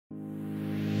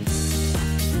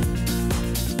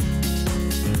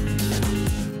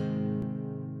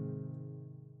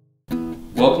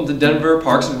welcome to Denver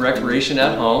Parks and Recreation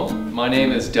at Home. My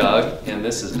name is Doug and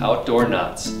this is Outdoor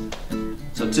Knots.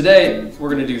 So today we're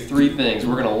going to do three things.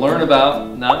 We're going to learn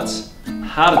about knots,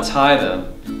 how to tie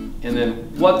them, and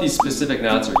then what these specific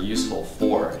knots are useful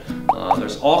for.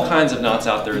 There's all kinds of knots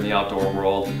out there in the outdoor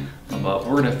world, but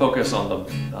we're going to focus on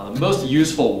the most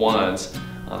useful ones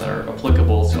that are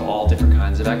applicable to all different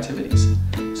kinds of activities.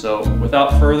 So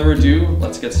without further ado,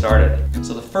 let's get started.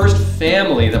 So the first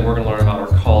family that we're going to learn about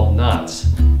are called knots.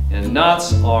 And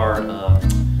knots are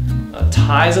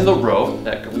ties in the rope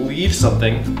that leave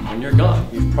something when you're gone.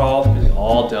 We've probably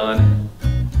all done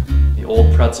the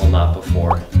old pretzel knot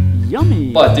before.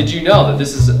 Yummy! But did you know that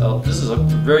this is a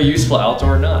very useful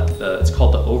outdoor knot? It's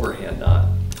called the overhand knot.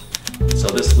 So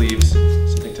this leaves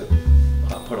something to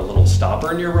put a little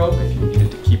stopper in your rope if you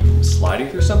needed to keep from sliding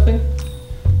through something.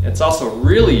 It's also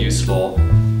really useful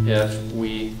if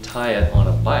we tie it on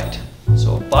a bight.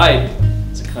 So a bight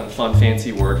is a kind of fun,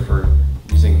 fancy word for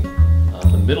using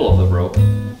the middle of the rope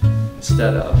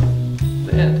instead of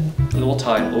the end. And we'll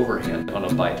tie an overhand on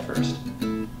a bight first.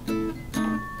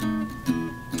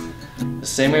 The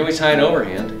same way we tie an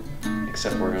overhand,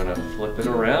 except we're going to flip it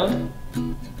around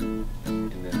and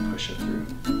then push it through.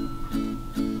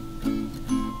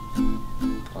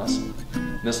 Awesome.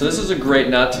 Now, so this is a great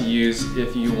knot to use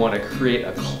if you want to create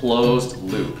a closed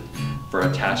loop for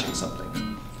attaching something.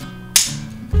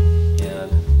 And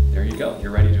there you go.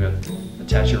 You're ready to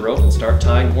attach your rope and start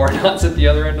tying more knots at the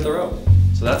other end of the rope.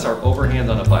 So that's our overhand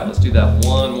on a bight. Let's do that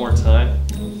one more time.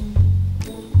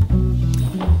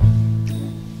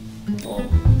 We'll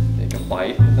make a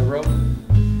bight in the rope.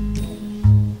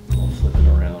 We'll flip it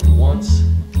around once,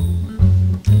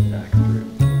 back through.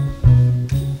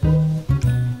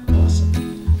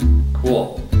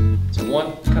 Cool. So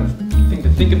one kind of thing to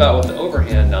think about with the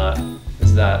overhand knot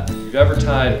is that if you've ever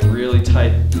tied a really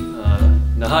tight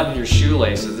knot in your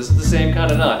shoelaces, this is the same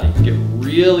kind of knot. You can get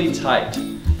really tight.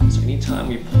 So anytime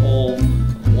we pull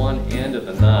one end of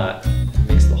the knot, it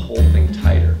makes the whole thing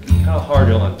tighter. It's kind of hard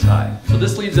to untie. So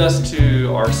this leads us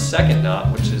to our second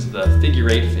knot, which is the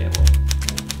figure-8 family.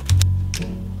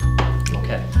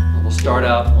 Okay, we'll start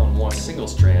out on one single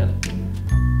strand,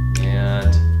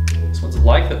 and this one's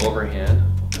like the overhand.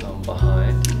 We'll come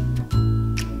behind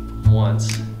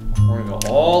once. We're going to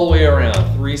go all the way around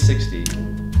 360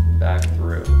 back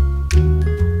through.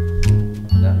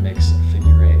 And that makes a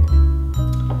figure-8.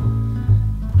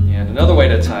 And another way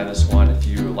to tie this one, if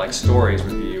you like stories,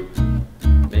 would be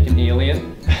make an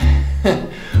alien.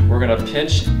 We're going to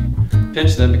pinch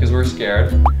them because we're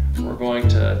scared. We're going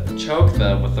to choke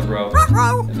them with the rope,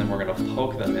 and then we're going to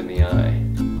poke them in the eye.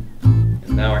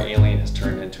 Now our alien has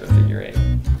turned into a figure-8.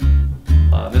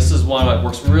 This is one that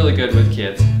works really good with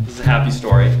kids. This is a happy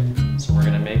story. So we're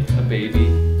going to make a baby.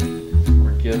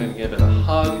 We're going to give it a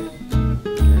hug and a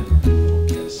little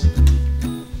kiss.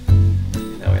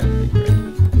 Now we have a figure-8.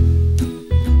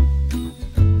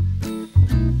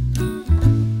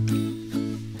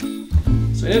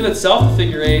 So in and of itself, the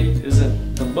figure-8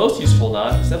 isn't the most useful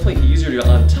knot. It's definitely easier to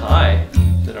untie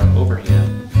than our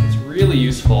overhand. It's really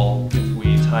useful if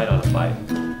we tie it on a bight.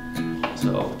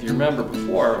 So if you remember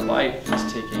before, a bight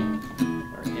is taking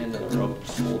our end of the rope and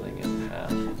folding it in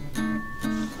half.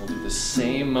 We'll do the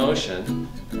same motion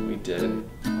that we did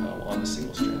on the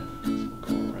single strand. So we'll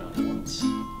go around once,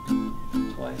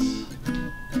 twice,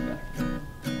 back.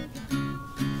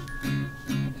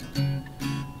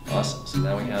 Awesome. So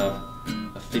now we have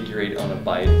a figure-8 on a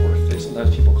bight, or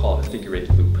sometimes people call it a figure-8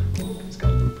 loop. It's got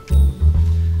a loop.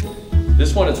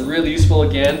 This one is really useful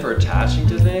again for attaching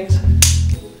to things.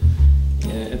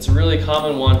 And it's a really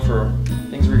common one for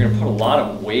things where you're going to put a lot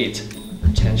of weight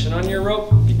or tension on your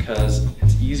rope because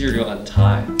it's easier to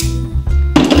untie.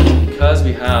 Because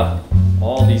we have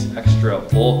all these extra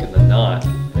bulk in the knot,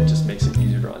 it just makes it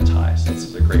easier to untie. So this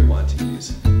is a great one to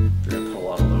use if you're going to put a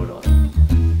lot of load on it.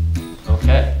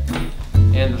 Okay.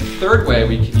 And the third way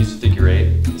we can use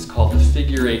figure-8 is called the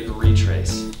figure-8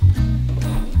 retrace.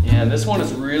 And this one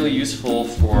is really useful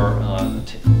for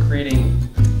creating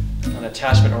an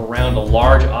attachment around a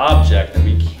large object that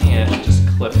we can't just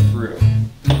clip through.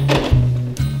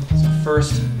 So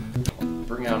first, I'll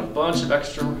bring out a bunch of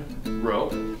extra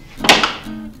rope.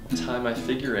 I'll tie my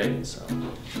figure-8. So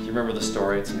if you remember the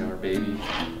story, it's our baby,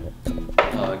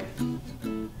 a hug,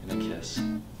 and a kiss.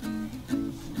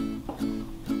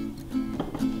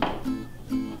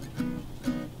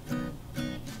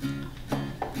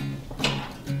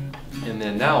 And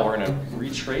then now we're going to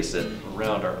retrace it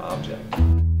around our object.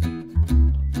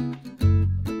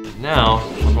 Now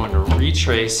we're going to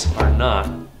retrace our knot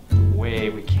the way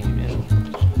we came in.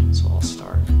 So I'll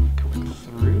start going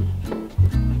through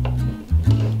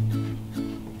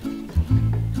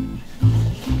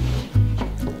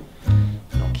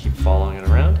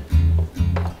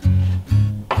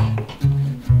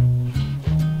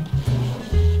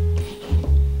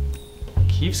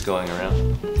keeps going around.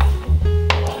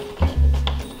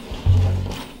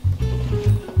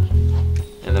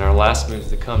 And then our last move is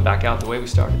to come back out the way we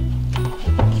started.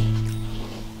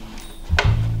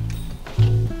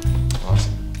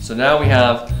 Awesome. So now we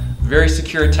have a very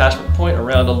secure attachment point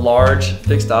around a large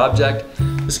fixed object.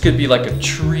 This could be like a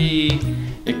tree,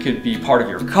 it could be part of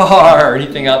your car, or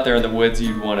anything out there in the woods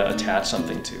you'd want to attach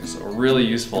something to. So a really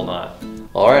useful knot.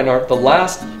 All right, the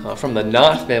last from the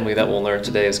knot family that we'll learn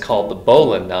today is called the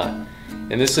bowline knot.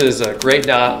 And this is a great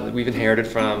knot that we've inherited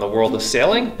from the world of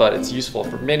sailing, but it's useful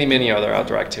for many, many other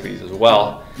outdoor activities as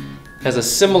well. It has a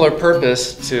similar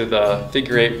purpose to the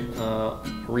figure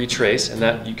 8 retrace in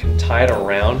that you can tie it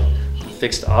around a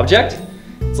fixed object.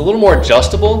 It's a little more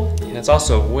adjustable, and it's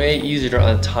also way easier to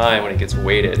untie when it gets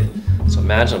weighted. So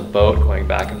imagine a boat going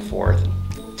back and forth,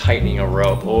 and tightening a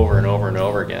rope over and over and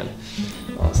over again.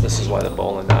 So this is why the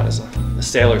bowline knot is the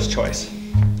sailor's choice.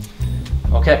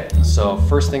 Okay, so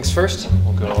first things first,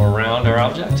 we'll go around our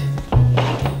object.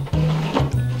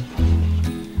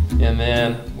 And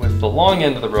then with the long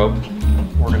end of the rope,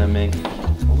 we're gonna make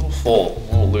a little fold,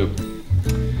 a little loop.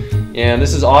 And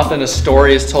this is often a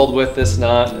story is told with this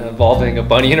knot involving a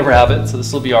bunny and a rabbit. So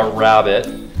this will be our rabbit,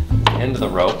 end of the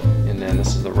rope, and then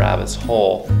this is the rabbit's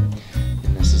hole,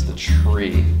 and this is the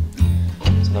tree.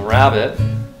 So the rabbit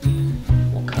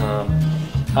will come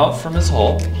out from his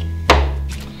hole.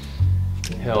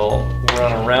 He'll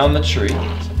run around the tree,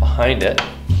 so behind it,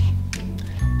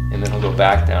 and then he'll go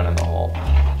back down in the hole.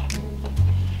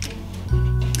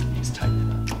 He's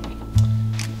tightening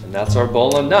up. And that's our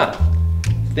bowline knot.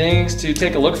 Things to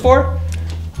take a look for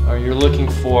are you're looking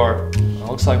for, it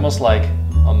looks like almost like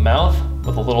a mouth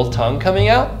with a little tongue coming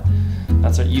out.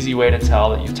 That's an easy way to tell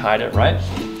that you've tied it right.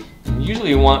 And usually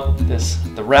you want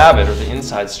the rabbit or the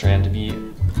inside strand to be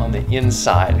on the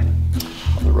inside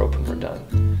of the rope when we're done.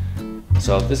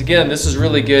 So this is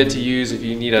really good to use if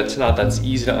you need a knot that's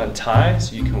easy to untie,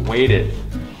 so you can weight it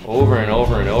over and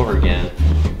over and over again,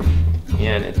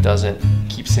 and it doesn't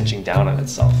keep cinching down on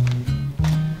itself.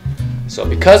 So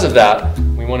because of that,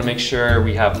 we want to make sure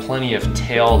we have plenty of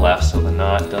tail left so the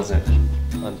knot doesn't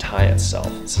untie itself.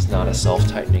 This is not a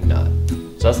self-tightening knot.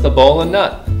 So that's the bowline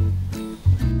knot.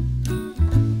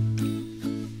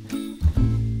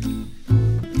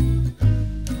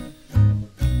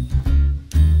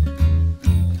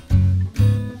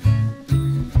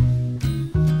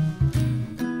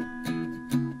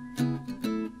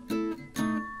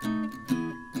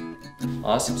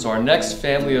 Awesome. So our next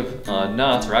family of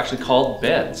knots are actually called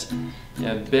bends.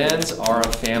 And bends are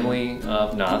a family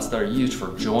of knots that are used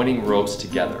for joining ropes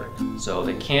together. So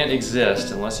they can't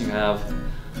exist unless you have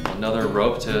another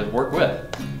rope to work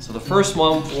with. So the first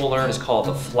one we'll learn is called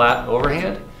the flat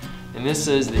overhand. And this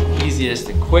is the easiest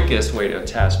and quickest way to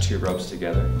attach two ropes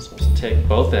together. So we'll take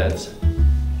both ends,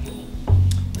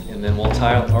 and then we'll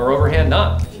tie our overhand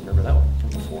knot, if you remember that one from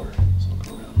before. So we'll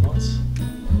go around once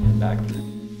and back through.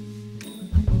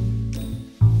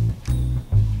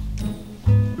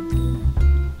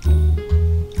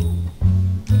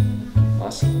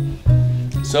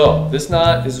 So this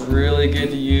knot is really good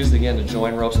to use, again, to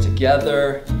join ropes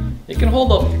together. It can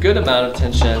hold a good amount of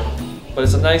tension, but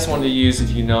it's a nice one to use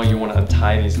if you know you want to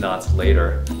untie these knots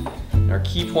later. And our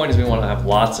key point is we want to have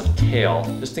lots of tail,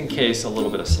 just in case a little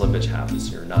bit of slippage happens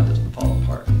so your knot doesn't fall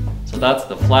apart. So that's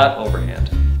the flat overhand.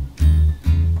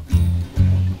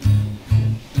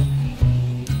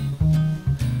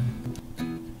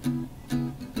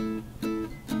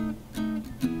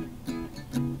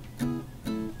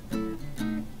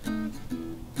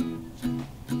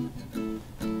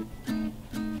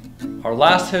 Our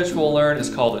last hitch we'll learn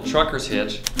is called a trucker's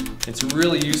hitch. It's a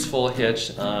really useful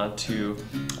hitch to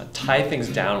tie things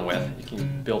down with. You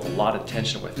can build a lot of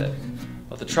tension with it.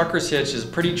 But the trucker's hitch is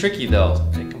pretty tricky though.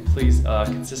 It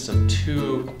consists of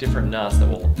two different knots that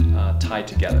will tie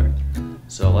together.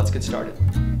 So let's get started.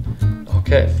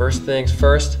 Okay, first things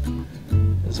first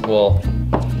is we'll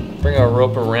bring our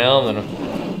rope around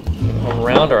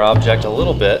our object a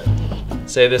little bit.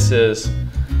 Say this is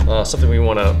something we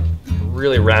want to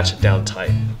really ratchet down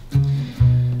tight.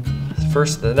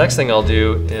 First, the next thing I'll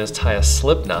do is tie a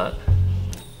slip knot,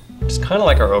 which is kind of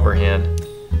like our overhand,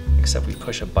 except we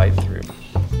push a bite through.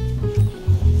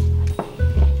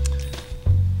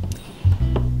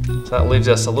 So that leaves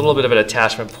us a little bit of an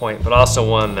attachment point, but also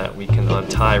one that we can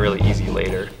untie really easy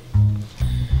later.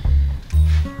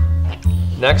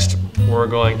 Next, we're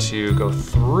going to go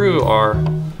through our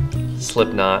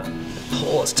slip knot,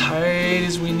 pull as tight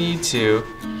as we need to.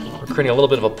 We're creating a little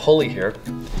bit of a pulley here.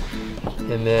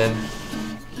 And then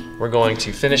we're going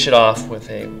to finish it off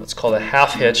with what's called a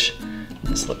half hitch,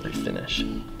 a slippery finish.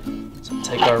 So we'll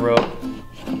take our rope,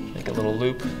 make a little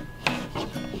loop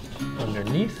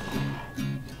underneath,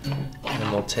 and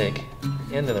then we'll take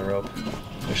the end of the rope,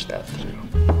 push that through.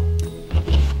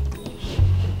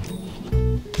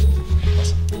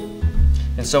 Awesome.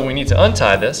 And so we need to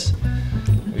untie this.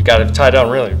 We've got to tie it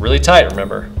down really, really tight,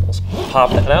 remember. We'll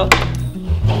pop that out.